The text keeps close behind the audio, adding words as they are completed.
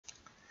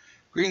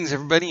Greetings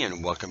everybody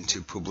and welcome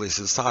to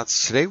Publice's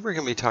Thoughts. Today we're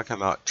going to be talking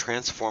about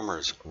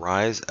Transformers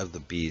Rise of the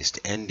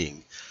Beast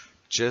ending.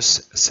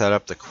 Just set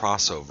up the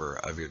crossover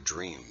of your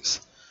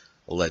dreams,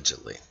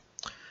 allegedly.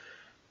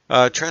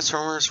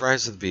 Transformers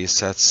Rise of the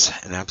Beast, that's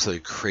an absolutely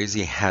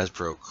crazy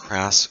Hasbro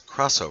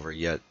crossover,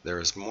 yet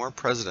there is more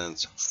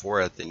precedence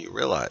for it than you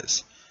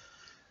realize.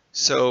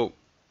 So,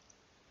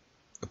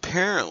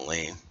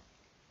 apparently,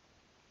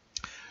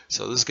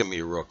 this is going to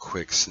be a real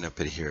quick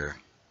snippet here.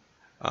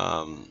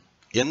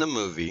 In the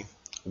movie,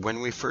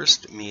 when we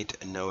first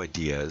meet Noah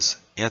Diaz,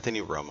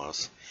 Anthony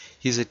Ramos,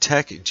 he's a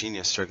tech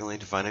genius struggling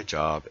to find a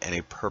job and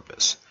a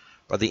purpose.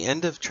 By the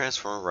end of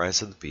Transformers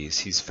Rise of the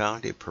Beast, he's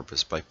found a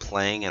purpose by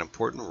playing an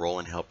important role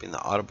in helping the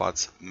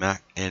Autobots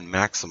and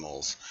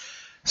Maximals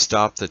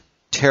stop the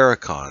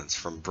Terracons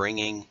from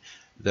bringing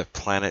the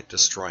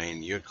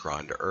planet-destroying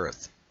Unicron to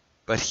Earth.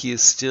 But he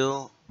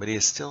still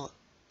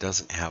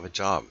doesn't have a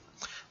job.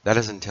 That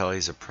is until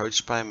he's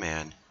approached by a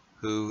man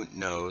who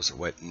knows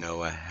what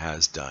Noah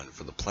has done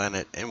for the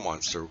planet and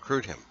wants to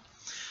recruit him.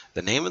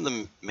 The name of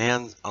the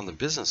man on the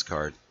business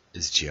card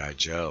is G.I.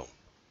 Joe.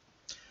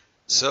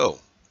 So,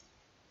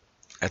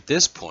 at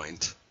this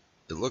point,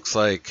 it looks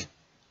like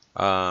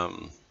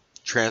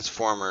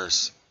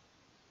Transformers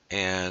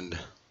and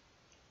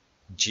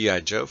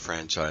G.I. Joe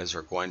franchise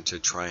are going to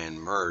try and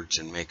merge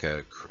and make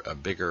a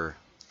bigger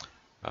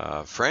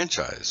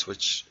franchise,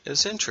 which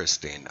is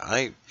interesting.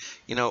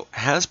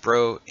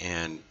 Hasbro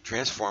and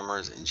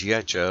Transformers and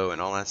G.I. Joe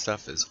and all that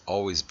stuff has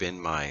always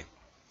been the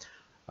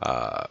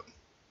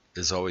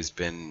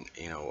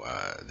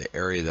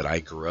area that I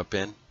grew up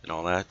in and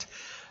all that.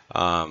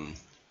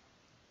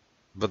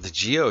 But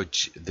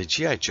the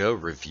G.I. Joe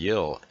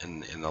reveal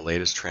in the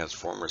latest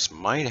Transformers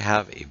might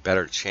have a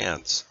better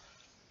chance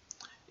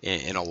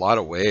in a lot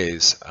of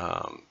ways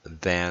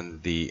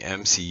than the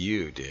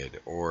MCU did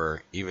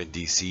or even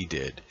DC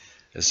did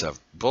and stuff.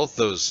 Both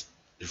those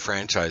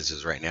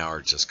franchises right now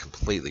are just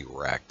completely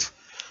wrecked.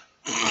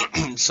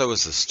 So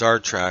is the Star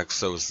Trek,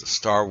 so is the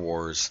Star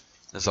Wars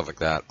and stuff like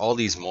that. All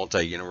these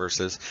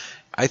multi-universes.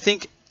 I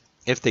think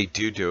if they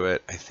do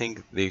it, I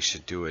think they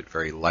should do it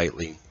very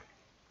lightly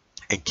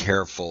and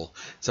careful,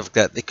 stuff like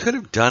that. They could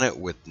have done it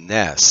with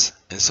Ness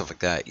and stuff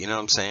like that, you know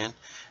what I'm saying?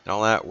 And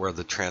all that, where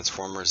the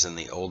Transformers in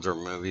the older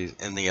movies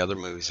and the other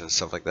movies and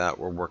stuff like that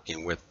were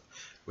working with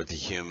the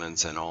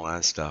humans and all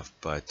that stuff.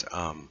 But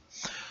I'm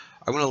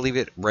going to leave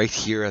it right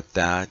here at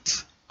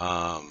that.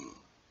 Oh,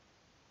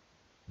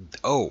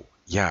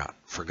 yeah,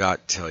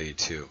 forgot to tell you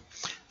too.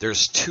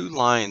 There's 2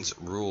 lines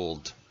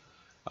ruled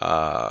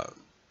and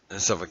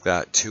stuff like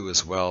that too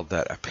as well,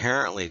 that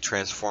apparently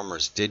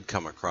Transformers did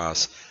come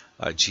across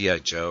G.I.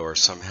 Joe, or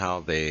somehow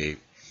they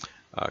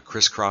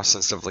crisscross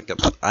and stuff like that.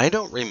 But I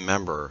don't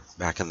remember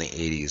back in the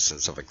 80s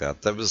and stuff like that.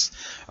 I was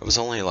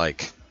only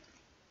like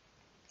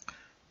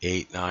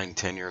 8, 9,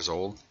 10 years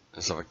old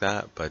and stuff like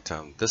that. But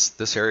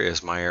this area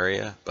is my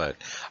area. But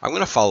I'm going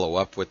to follow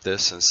up with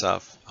this and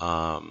stuff.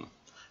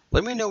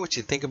 Let me know what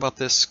you think about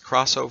this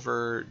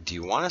crossover. Do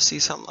you want to see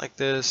something like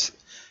this?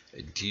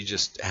 Do you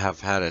just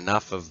have had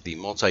enough of the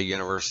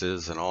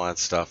multi-universes and all that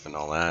stuff and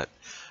all that?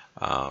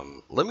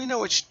 Let me know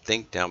what you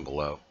think down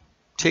below.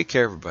 Take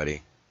care,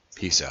 everybody.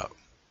 Peace out.